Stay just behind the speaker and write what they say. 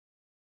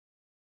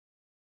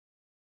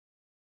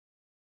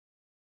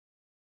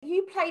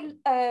you play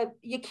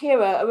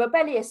Yakira, a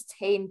rebellious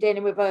teen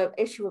dealing with an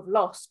issue of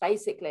loss,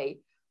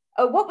 basically.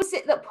 What was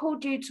it that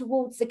pulled you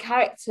towards the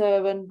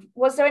character, and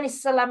was there any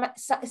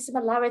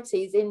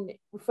similarities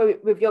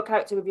with your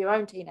character with your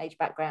own teenage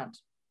background?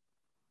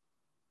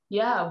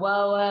 Yeah,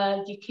 well,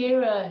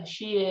 Yakira,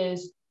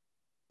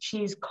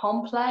 she's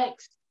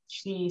complex,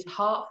 she's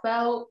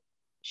heartfelt,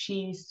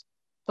 she's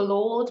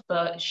flawed,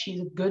 but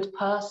she's a good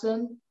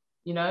person.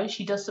 You know,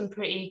 she does some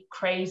pretty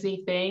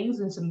crazy things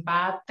and some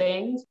bad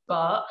things,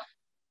 but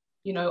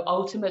you know,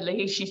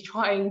 ultimately she's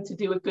trying to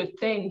do a good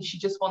thing. She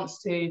just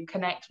wants to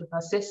connect with her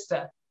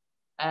sister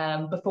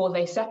before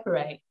they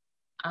separate.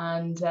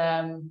 And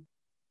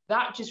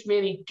that just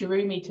really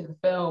drew me to the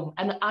film,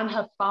 and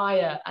her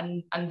fire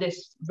and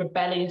this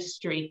rebellious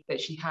streak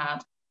that she had.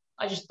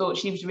 I just thought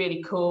she was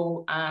really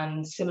cool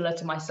and similar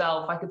to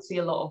myself. I could see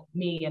a lot of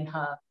me in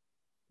her.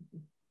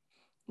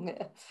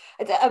 Yeah.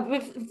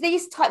 With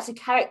these types of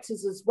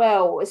characters as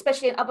well,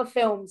 especially in other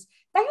films,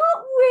 they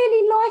aren't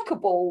really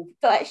likable,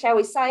 shall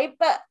we say,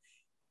 but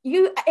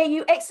you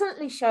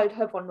excellently showed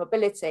her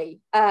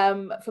vulnerability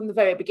from the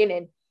very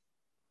beginning.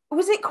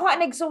 Was it quite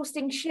an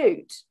exhausting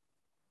shoot?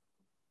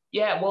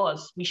 Yeah, it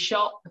was. We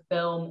shot the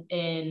film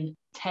in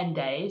 10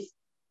 days.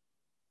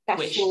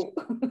 That's short.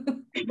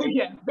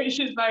 Yeah, which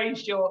is very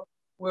short.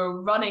 We're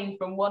running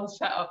from one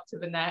setup to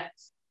the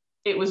next.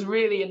 It was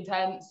really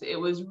intense. It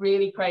was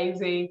really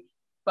crazy.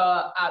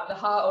 But at the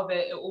heart of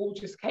it, it all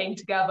just came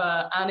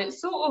together, and it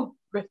sort of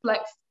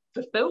reflects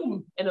the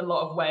film in a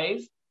lot of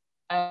ways.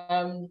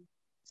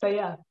 So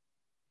yeah.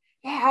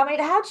 Yeah, I mean,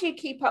 how do you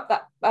keep up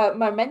that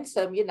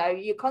momentum? You know,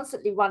 you're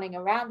constantly running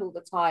around all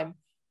the time.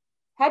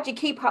 How do you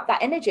keep up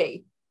that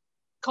energy?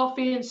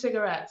 Coffee and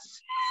cigarettes.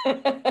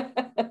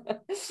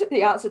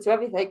 The answer to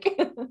everything.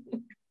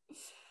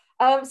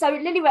 So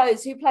Lily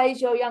Rose, who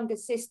plays your younger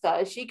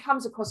sister, she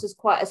comes across as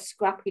quite a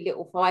scrappy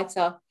little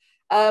fighter.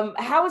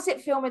 How was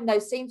it filming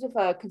those scenes with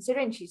her,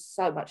 considering she's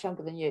so much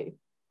younger than you?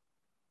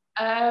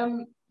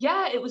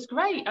 Yeah, it was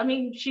great. I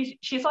mean,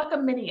 she's like a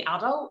mini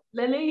adult,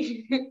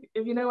 Lily,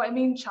 if you know what I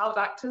mean. Child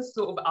actors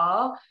sort of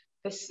are.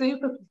 They're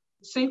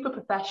super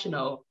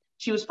professional.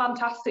 She was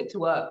fantastic to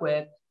work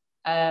with.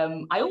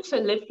 I also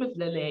lived with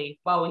Lily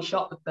while we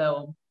shot the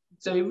film,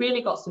 so we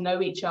really got to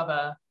know each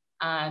other,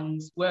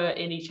 and we're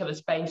in each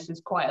other's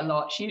faces quite a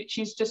lot.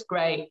 She's just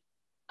great.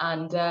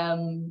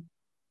 And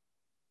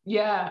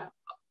yeah,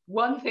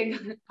 one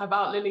thing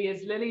about Lily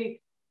is Lily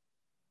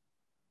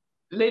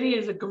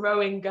is a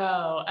growing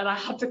girl, and I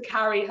had to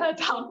carry her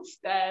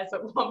downstairs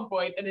at one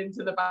point and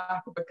into the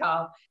back of the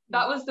car.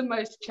 That was the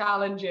most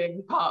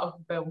challenging part of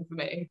the film for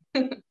me.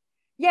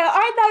 Yeah,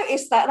 I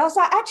noticed that, and I was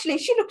like, actually,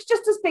 she looks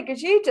just as big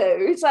as you do.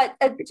 It's like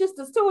just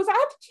as tall.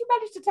 How did you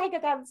manage to take her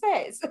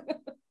downstairs?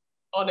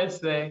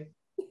 Honestly.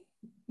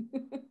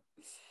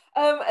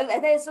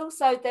 And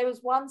there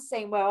was one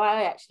scene where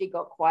I actually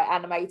got quite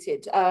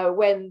animated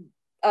when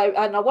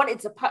and I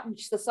wanted to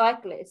punch the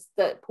cyclist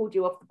that pulled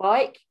you off the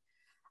bike.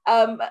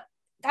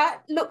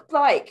 That looked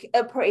like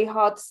a pretty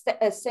hard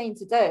scene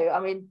to do. I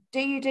mean,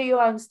 do you do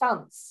your own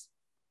stunts?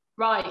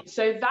 Right,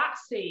 so that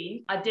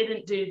scene, I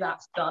didn't do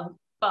that stunt,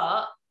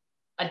 but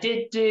I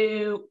did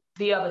do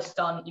the other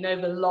stunt, you know,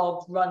 the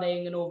log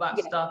running and all that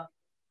stuff.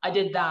 I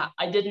did that.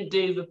 I didn't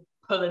do the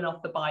pulling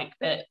off the bike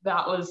bit.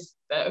 That was,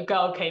 a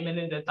girl came in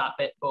and did that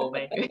bit for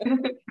me.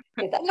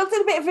 Yeah, that looked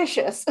a bit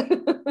vicious.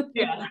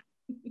 Yeah.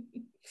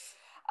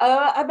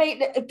 I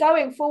mean,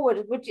 going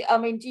forward,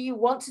 do you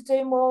want to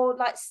do more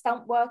like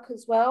stunt work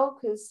as well?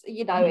 Because,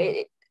 you know,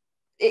 I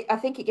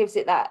think it gives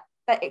it that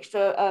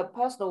extra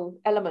personal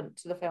element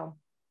to the film.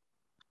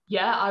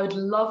 Yeah, I would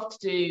love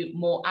to do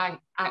more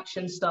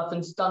action stuff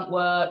and stunt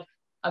work.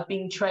 I've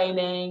been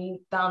training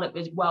down at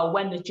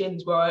when the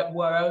gyms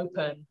were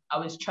open, I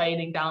was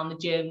training down the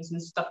gyms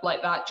and stuff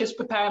like that, just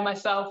preparing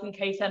myself in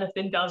case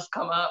anything does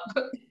come up.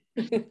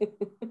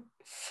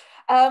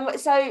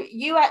 So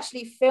you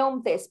actually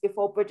filmed this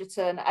before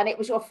Bridgerton, and it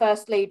was your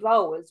first lead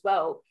role as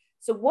well.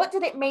 So what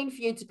did it mean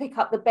for you to pick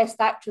up the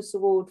Best Actress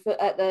Award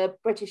at the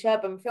British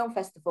Urban Film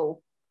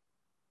Festival?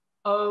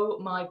 Oh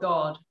my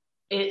God.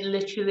 It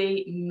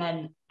literally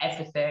meant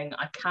everything.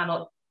 I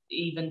cannot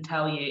even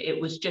tell you.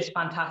 It was just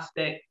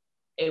fantastic.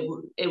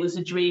 It was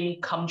a dream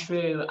come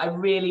true. I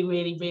really,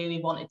 really, really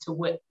wanted to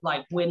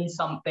win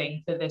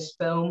something for this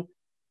film,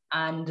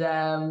 and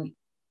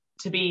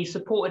to be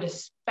supported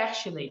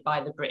especially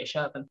by the British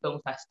Urban Film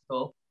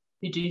Festival,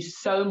 who do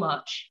so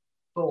much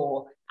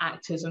for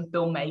actors and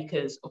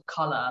filmmakers of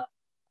colour.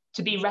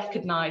 To be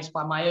recognised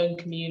by my own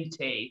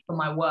community for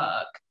my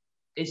work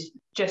is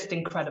just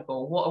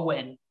incredible. What a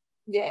win.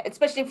 Yeah,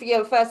 especially for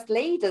your first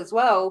lead as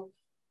well.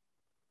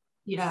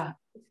 Yeah.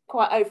 It's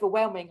quite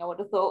overwhelming, I would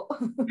have thought.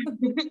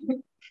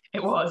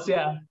 It was,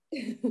 yeah.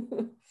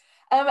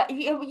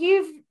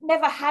 You've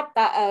never had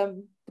that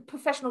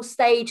professional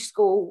stage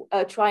school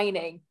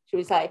training, should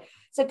we say.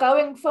 So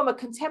going from a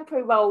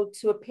contemporary role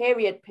to a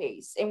period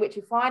piece in which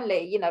you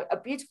finally, you know, a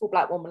beautiful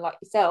Black woman like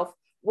yourself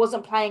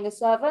wasn't playing a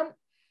servant.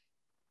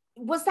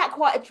 Was that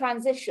quite a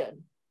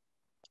transition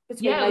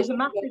between those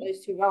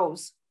two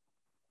roles?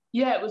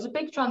 Yeah, it was a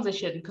big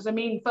transition because I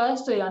mean,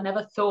 firstly, I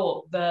never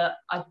thought that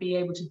I'd be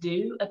able to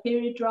do a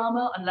period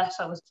drama unless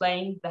I was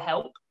playing the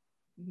help.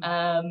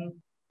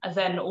 And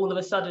then all of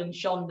a sudden,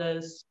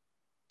 Shonda's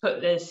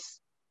put this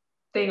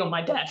thing on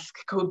my desk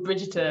called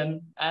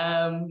Bridgerton,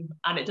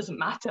 and it doesn't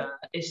matter.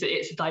 It's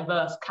a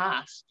diverse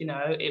cast. You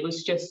know, it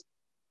was just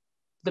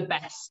the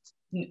best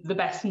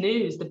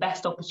news, the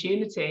best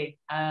opportunity,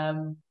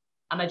 and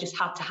I just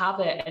had to have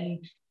it.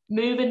 And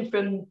moving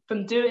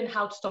from doing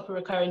How to Stop a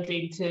Recurring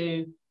Dream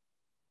to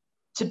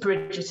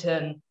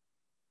Bridgerton,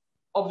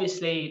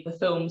 obviously the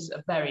films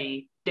are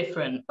very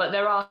different, but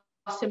there are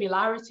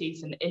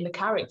similarities in the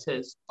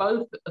characters.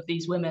 Both of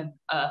these women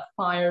are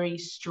fiery,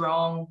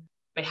 strong.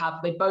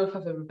 They both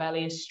have a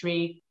rebellious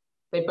streak.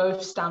 They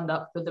both stand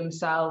up for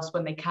themselves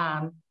when they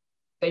can.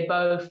 They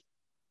both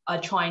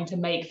are trying to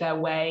make their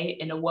way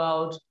in a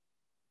world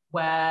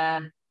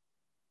where,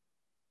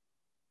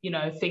 you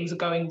know, things are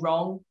going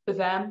wrong for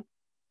them.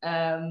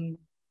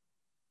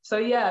 So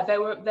yeah,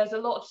 there's a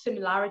lot of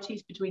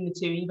similarities between the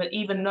two,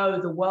 even though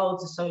the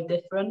worlds are so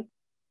different.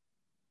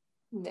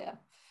 Yeah.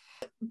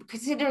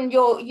 Considering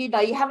you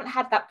haven't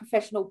had that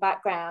professional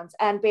background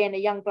and being a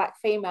young Black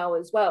female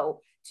as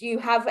well, do you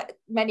have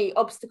many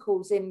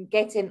obstacles in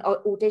getting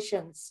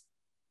auditions?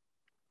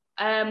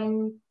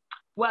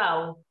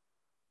 Well,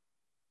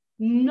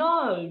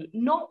 no,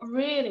 not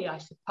really, I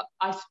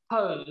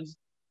suppose,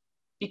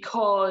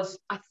 because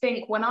I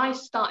think when I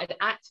started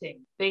acting,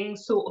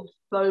 things sort of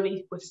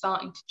slowly were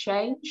starting to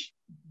change.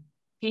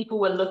 People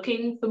were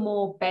looking for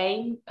more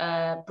BAME,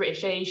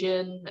 British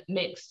Asian,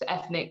 mixed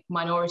ethnic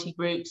minority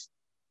groups,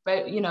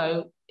 but, you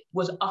know,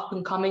 was up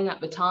and coming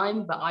at the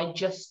time, but I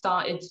just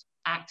started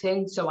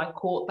acting, so I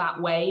caught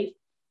that wave.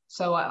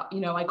 So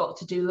I got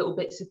to do little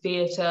bits of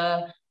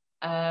theatre.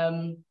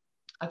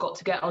 I got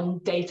to get on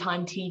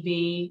daytime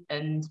TV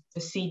and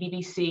the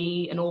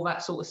CBBC and all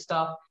that sort of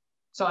stuff.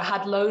 So I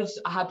had loads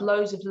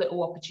of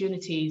little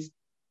opportunities.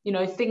 You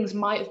know, things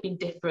might have been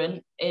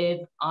different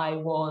if I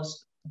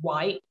was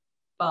white,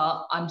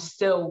 but I'm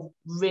still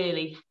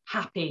really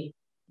happy,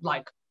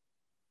 like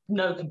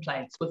no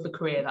complaints with the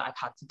career that I've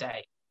had to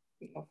date.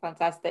 Oh,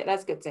 fantastic.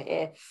 That's good to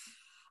hear.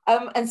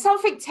 And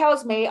something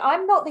tells me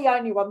I'm not the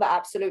only one that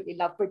absolutely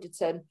loved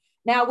Bridgerton.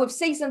 Now, with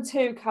season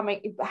 2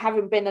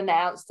 having been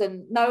announced,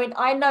 and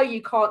I know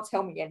you can't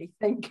tell me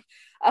anything.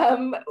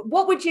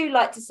 What would you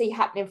like to see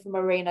happening for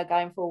Marina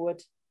going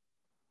forward?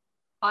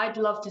 I'd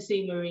love to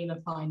see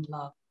Marina find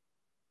love.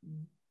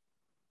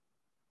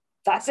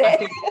 That's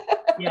it.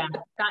 Yeah,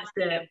 that's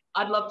it.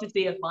 I'd love to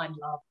see her find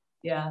love.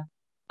 Yeah,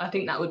 I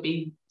think that would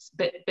be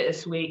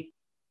bittersweet.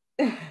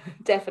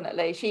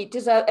 Definitely.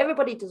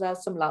 Everybody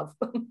deserves some love.